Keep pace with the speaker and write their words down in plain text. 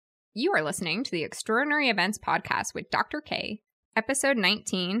You are listening to the Extraordinary Events Podcast with Dr. K, Episode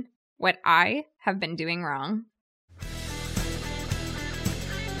 19, What I Have Been Doing Wrong.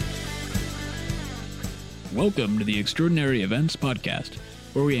 Welcome to the Extraordinary Events Podcast,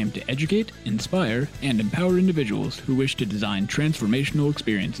 where we aim to educate, inspire, and empower individuals who wish to design transformational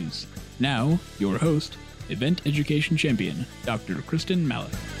experiences. Now, your host, Event Education Champion, Dr. Kristen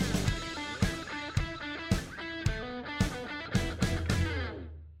Malik.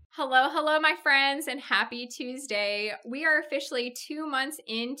 Hello, my friends, and happy Tuesday. We are officially 2 months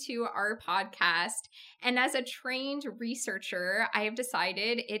into our podcast, and as a trained researcher, I have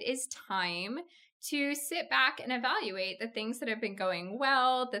decided it is time to sit back and evaluate the things that have been going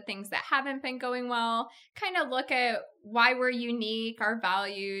well, the things that haven't been going well, kind of look at why we're unique, our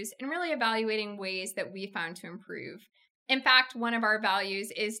values, and really evaluating ways that we found to improve. In fact, one of our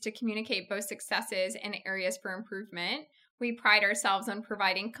values is to communicate both successes and areas for improvement. We pride ourselves on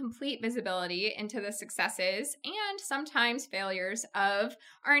providing complete visibility into the successes and sometimes failures of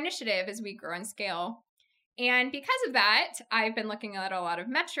our initiative as we grow and scale. And because of that, I've been looking at a lot of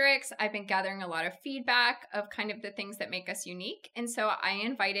metrics. I've been gathering a lot of feedback of kind of the things that make us unique. And so I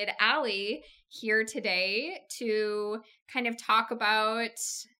invited Allie here today to kind of talk about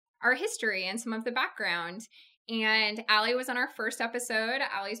our history and some of the background. And Allie was on our first episode.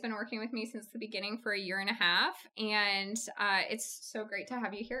 Allie's been working with me since the beginning for 1.5 years. And it's so great to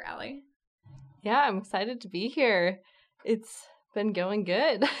have you here, Allie. Yeah, I'm excited to be here. It's been going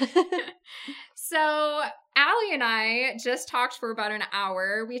good. So Allie and I just talked for about an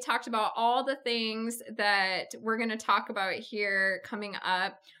hour. We talked about all the things that we're going to talk about here coming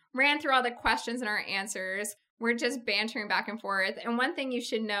up, ran through all the questions and our answers. We're just bantering back and forth. And one thing you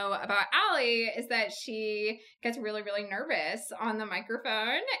should know about Allie is that she gets really, really nervous on the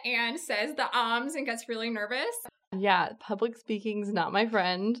microphone and says the ums and gets really nervous. Yeah, public speaking's not my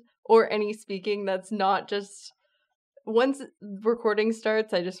friend, or any speaking that's not just... Once recording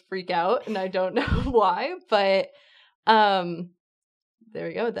starts, I just freak out and I don't know why, but there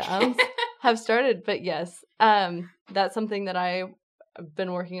we go. The ums have started, but yes, that's something that I've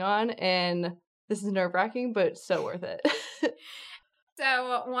been working on, and this is nerve-wracking, but so worth it.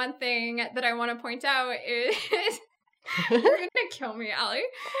 So one thing that I want to point out is you're going to kill me, Allie.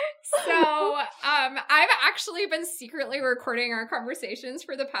 So I've actually been secretly recording our conversations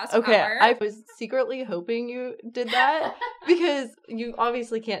for the past hour. I was secretly hoping you did that because you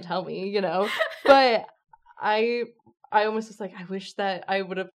obviously can't tell me, you know, but I almost was like, I wish that I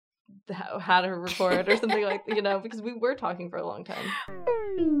would have had her record or something like, you know, because we were talking for a long time.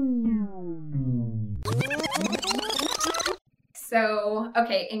 So,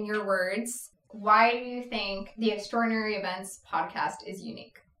 okay, in your words, why do you think the Extraordinary Events Podcast is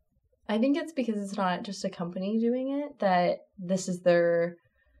unique? I think it's because it's not just a company doing it, that this is their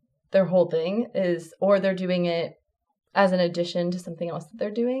whole thing is, or they're doing it as an addition to something else that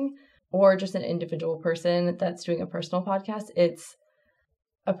they're doing, or just an individual person that's doing a personal podcast. It's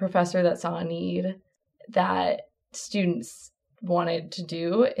a professor that saw a need that students wanted to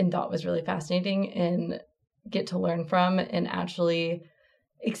do and thought was really fascinating and get to learn from and actually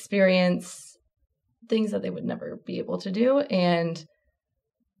experience things that they would never be able to do. And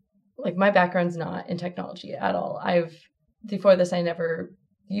like, my background's not in technology at all. Before this, I never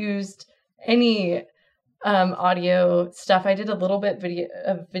used any audio stuff. I did a little bit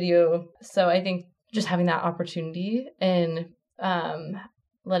of video. So I think just having that opportunity and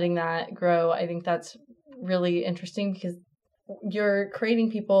letting that grow, I think that's really interesting because you're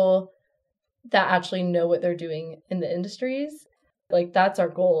creating people that actually know what they're doing in the industries. Like, that's our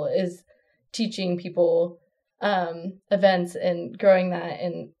goal, is teaching people events and growing that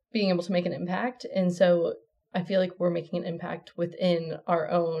and being able to make an impact. And so I feel like we're making an impact within our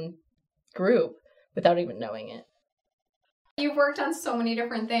own group without even knowing it. You've worked on so many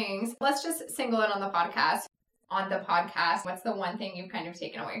different things. Let's just single it on the podcast. On the podcast, what's the one thing you've kind of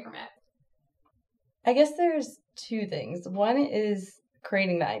taken away from it? I guess there's two things. One is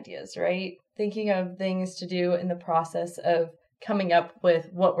creating the ideas, right? Thinking of things to do in the process of coming up with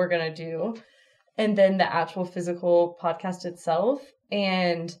what we're going to do, and then the actual physical podcast itself.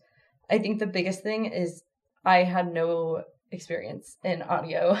 And I think the biggest thing is I had no experience in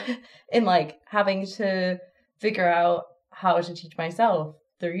audio and like having to figure out how to teach myself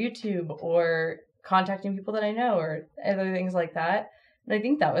through YouTube or contacting people that I know or other things like that. And I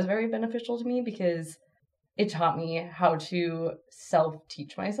think that was very beneficial to me because it taught me how to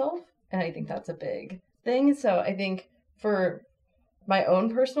self-teach myself. And I think that's a big thing. So I think for my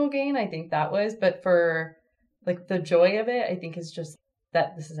own personal gain, I think that was, but for like the joy of it, I think is just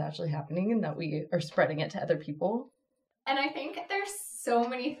that this is actually happening and that we are spreading it to other people. And I think there's so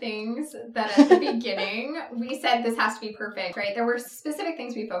many things that at the beginning we said this has to be perfect, right? There were specific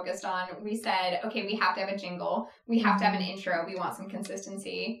things we focused on. We said, okay, we have to have a jingle. We have to have an intro. We want some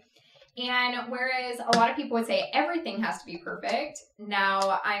consistency. And whereas a lot of people would say everything has to be perfect,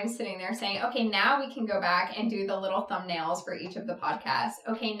 now I'm sitting there saying, okay, now we can go back and do the little thumbnails for each of the podcasts.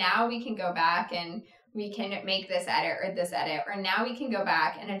 Okay, now we can go back and we can make this edit, or now we can go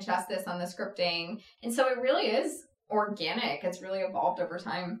back and adjust this on the scripting. And so it really is organic. It's really evolved over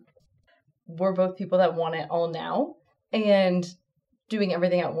time. We're both people that want it all now, and doing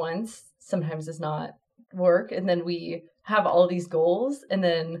everything at once sometimes does not work. And then we have all these goals, and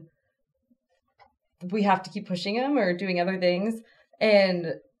then we have to keep pushing them or doing other things,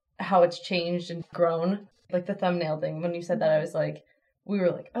 and how it's changed and grown. Like the thumbnail thing, when you said that, I was like, we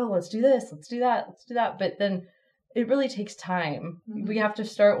were like, oh, let's do this, let's do that, let's do that. But then it really takes time. Mm-hmm. We have to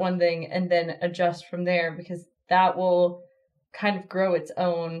start one thing and then adjust from there, because that will kind of grow its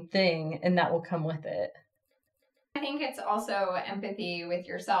own thing and that will come with it. I think it's also empathy with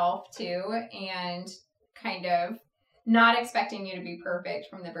yourself too, and kind of not expecting you to be perfect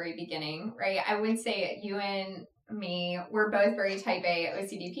from the very beginning, right? I would say you and me, we're both very type A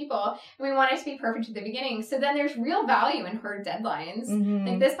OCD people, and we want it to be perfect at the beginning. So then there's real value in hard deadlines. Mm-hmm.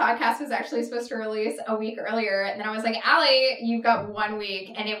 Like this podcast was actually supposed to release a week earlier, and then I was like, Allie, you've got 1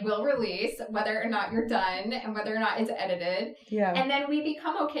 week and it will release whether or not you're done and whether or not it's edited. Yeah. And then we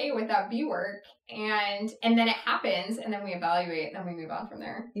become okay with that B work, and then it happens, and then we evaluate, and then we move on from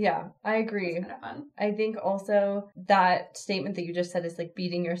there. Yeah, I agree. It's kind of fun. I think also that statement that you just said is like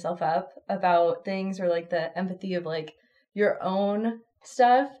beating yourself up about things, or like the empathy of like your own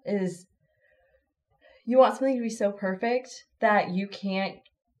stuff, is you want something to be so perfect that you can't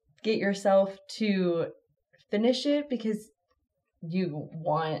get yourself to finish it because you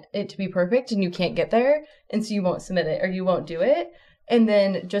want it to be perfect and you can't get there, and so you won't submit it or you won't do it. And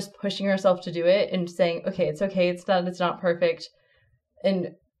then just pushing yourself to do it and saying, okay, it's not perfect.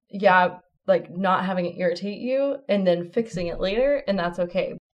 And yeah, like not having it irritate you, and then fixing it later, and that's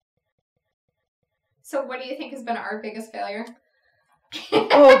okay. So what do you think has been our biggest failure?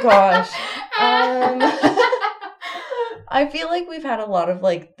 Oh gosh. I feel like we've had a lot of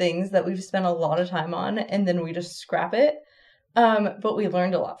like things that we've spent a lot of time on and then we just scrap it. But we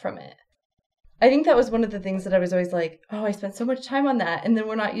learned a lot from it. I think that was one of the things that I was always like, oh, I spent so much time on that, and then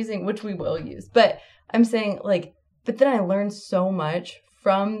we're not using, which we will use. But I'm saying like, but then I learned so much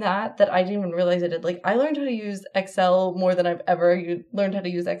from that I didn't even realize I did. Like, I learned how to use Excel more than I've ever learned how to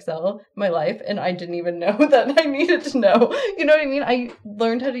use Excel in my life, and I didn't even know that I needed to know. You know what I mean? I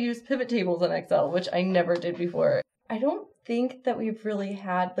learned how to use pivot tables in Excel, which I never did before. I don't think that we've really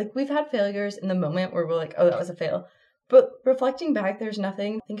had, like, we've had failures in the moment where we're like, oh, that was a fail. But reflecting back, there's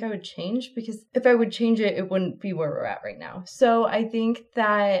nothing I think I would change, because if I would change it, it wouldn't be where we're at right now. So I think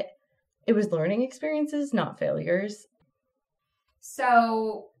that it was learning experiences, not failures.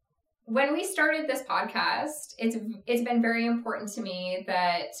 So when we started this podcast, it's been very important to me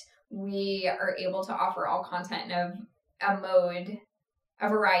that we are able to offer all content of a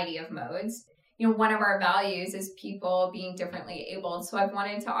variety of modes. You know, one of our values is people being differently abled. So I've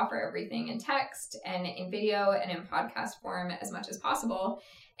wanted to offer everything in text and in video and in podcast form as much as possible.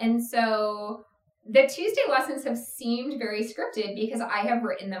 And so the Tuesday lessons have seemed very scripted because I have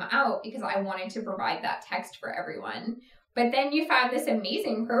written them out because I wanted to provide that text for everyone. But then you found this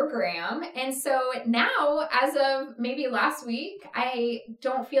amazing program. And so now, as of maybe last week, I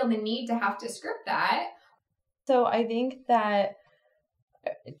don't feel the need to have to script that. So I think that,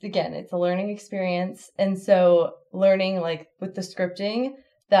 again, it's a learning experience. And so learning, like with the scripting,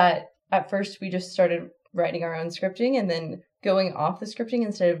 that at first we just started writing our own scripting and then going off the scripting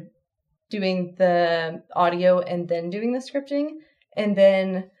instead of doing the audio and then doing the scripting. And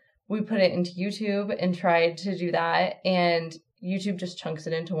then we put it into YouTube and tried to do that. And YouTube just chunks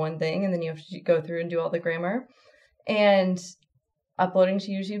it into one thing. And then you have to go through and do all the grammar. And uploading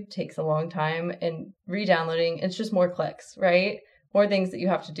to YouTube takes a long time, and re-downloading, it's just more clicks, right? More things that you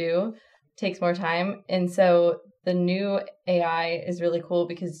have to do, takes more time. And so the new AI is really cool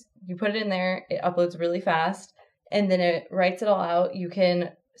because you put it in there, it uploads really fast, and then it writes it all out. You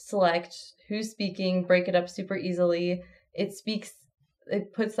can select who's speaking, break it up super easily.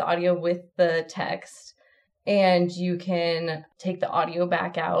 It puts the audio with the text, and you can take the audio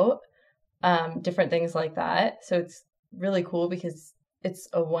back out, different things like that. So it's really cool because it's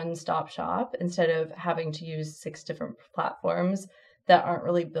a one-stop shop instead of having to use 6 different platforms that aren't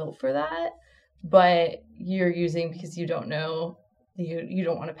really built for that, but you're using because you don't know, you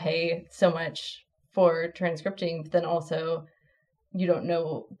don't want to pay so much for transcripting, but then also you don't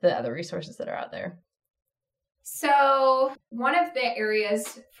know the other resources that are out there. So one of the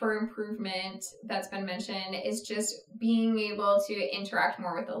areas for improvement that's been mentioned is just being able to interact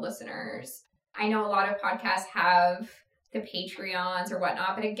more with the listeners. I know a lot of podcasts have the Patreons or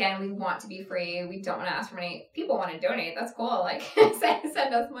whatnot, but again, we want to be free. We don't want to ask for money. People want to donate. That's cool. Like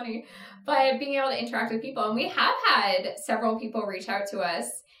send us money. But being able to interact with people, and we have had several people reach out to us,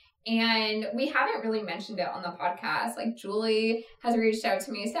 and we haven't really mentioned it on the podcast. Like Julie has reached out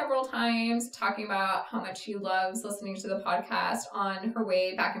to me several times talking about how much she loves listening to the podcast on her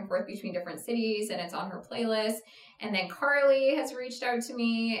way back and forth between different cities, and it's on her playlist. And then Carly has reached out to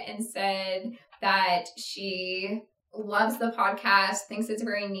me and said that she loves the podcast, thinks it's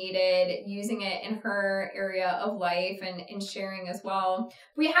very needed, using it in her area of life and sharing as well.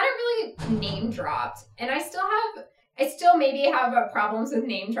 We hadn't really name dropped, and I still maybe have problems with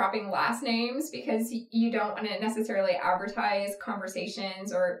name dropping last names because you don't want to necessarily advertise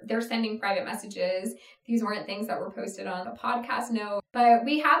conversations, or they're sending private messages. These weren't things that were posted on the podcast note, but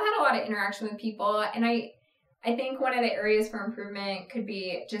we have had a lot of interaction with people, and I think one of the areas for improvement could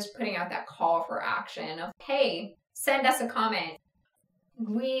be just putting out that call for action of, hey, send us a comment.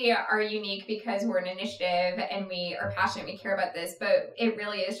 We are unique because we're an initiative and we are passionate, we care about this, but it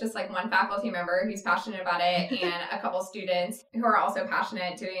really is just like one faculty member who's passionate about it and a couple students who are also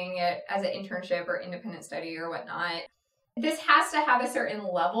passionate doing it as an internship or independent study or whatnot. This has to have a certain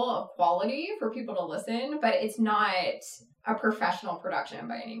level of quality for people to listen, but it's not a professional production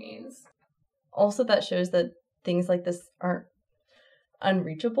by any means. Also, that shows that things like this aren't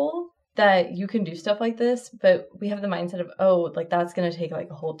unreachable, that you can do stuff like this, but we have the mindset of, oh, like that's going to take like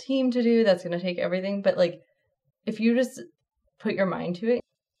a whole team to do, that's going to take everything. But like, if you just put your mind to it,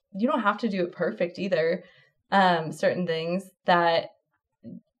 you don't have to do it perfect either. Certain things that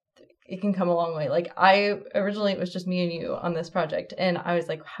it can come a long way. Like originally it was just me and you on this project, and I was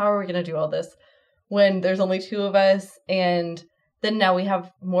like, how are we going to do all this when there's only 2 of us? And then now we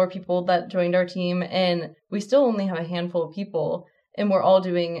have more people that joined our team, and we still only have a handful of people, and we're all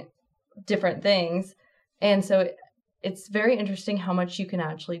doing different things. And so it's very interesting how much you can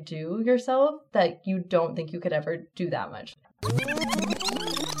actually do yourself that you don't think you could ever do that much.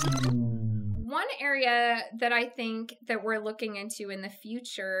 One area that I think that we're looking into in the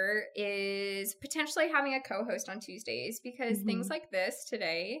future is potentially having a co-host on Tuesdays, because things like this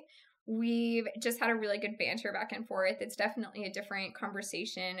today, we've just had a really good banter back and forth. It's definitely a different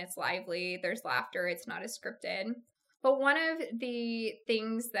conversation. It's lively. There's laughter. It's not as scripted. But one of the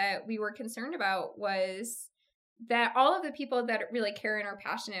things that we were concerned about was that all of the people that really care and are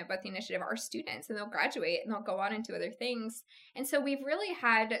passionate about the initiative are students, and they'll graduate and they'll go on into other things. And so we've really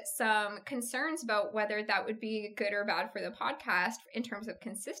had some concerns about whether that would be good or bad for the podcast in terms of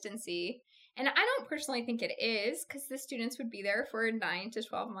consistency. And I don't personally think it is, because the students would be there for 9 to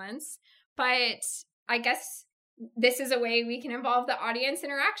 12 months. But I guess this is a way we can involve the audience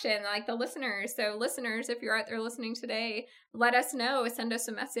interaction, like the listeners. So listeners, if you're out there listening today, let us know. Send us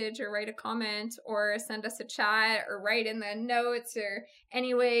a message or write a comment or send us a chat or write in the notes, or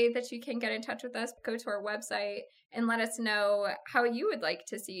any way that you can get in touch with us. Go to our website and let us know how you would like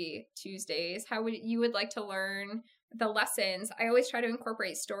to see Tuesdays, how you would like to learn the lessons. I always try to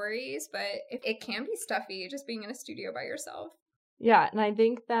incorporate stories, but it can be stuffy just being in a studio by yourself. Yeah, and I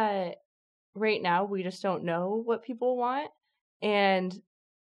think that right now we just don't know what people want, and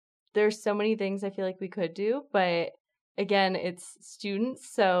there's so many things I feel like we could do, but again, it's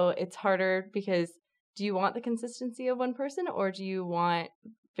students, so it's harder, because do you want the consistency of one person, or do you want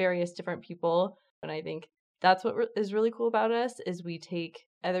various different people? And I think that's what is really cool about us, is we take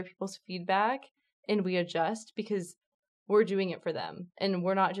other people's feedback and we adjust, because we're doing it for them, and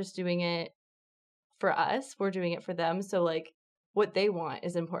we're not just doing it for us, we're doing it for them. So like, what they want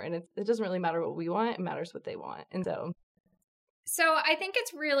is important. It doesn't really matter what we want, it matters what they want. And so I think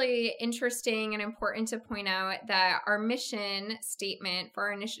it's really interesting and important to point out that our mission statement for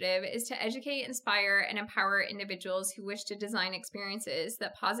our initiative is to educate, inspire, and empower individuals who wish to design experiences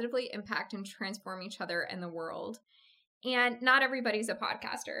that positively impact and transform each other and the world. And not everybody's a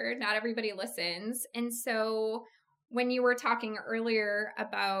podcaster. Not everybody listens. And so when you were talking earlier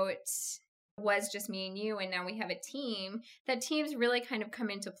about was just me and you, and now we have a team, that teams really kind of come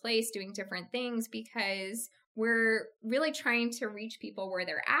into place doing different things, because we're really trying to reach people where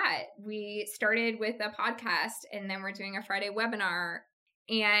they're at. We started with a podcast, and then we're doing a Friday webinar,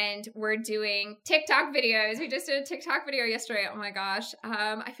 and we're doing TikTok videos. We just did a TikTok video yesterday. Oh my gosh.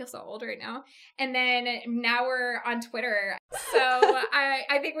 I feel so old right now. And then now we're on Twitter. So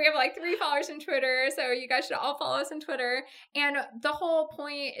I think we have like 3 followers on Twitter. So you guys should all follow us on Twitter. And the whole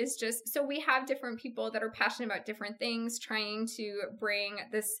point is just, so we have different people that are passionate about different things, trying to bring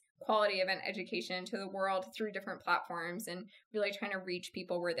this quality event education to the world through different platforms and really trying to reach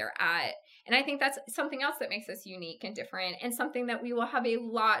people where they're at. And I think that's something else that makes us unique and different, and something that we will have a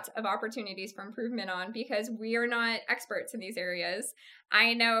lot of opportunities for improvement on because we are not experts in these areas.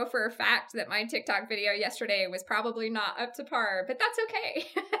 I know for a fact that my TikTok video yesterday was probably not up to par, but that's okay.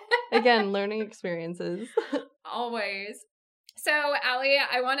 Again, learning experiences. Always. So, Allie,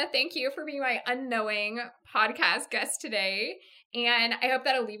 I want to thank you for being my unknowing podcast guest today. And I hope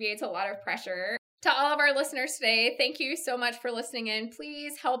that alleviates a lot of pressure. To all of our listeners today, thank you so much for listening in.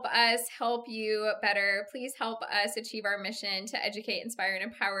 Please help us help you better. Please help us achieve our mission to educate, inspire, and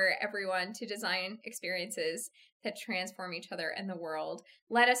empower everyone to design experiences that transform each other and the world.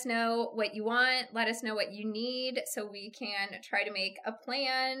 Let us know what you want. Let us know what you need so we can try to make a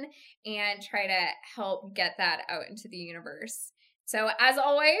plan and try to help get that out into the universe. So as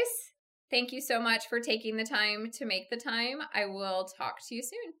always, thank you so much for taking the time to make the time. I will talk to you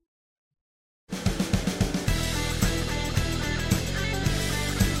soon.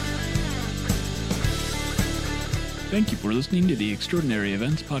 Thank you for listening to the Extraordinary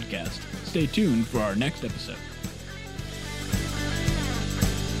Events Podcast. Stay tuned for our next episode.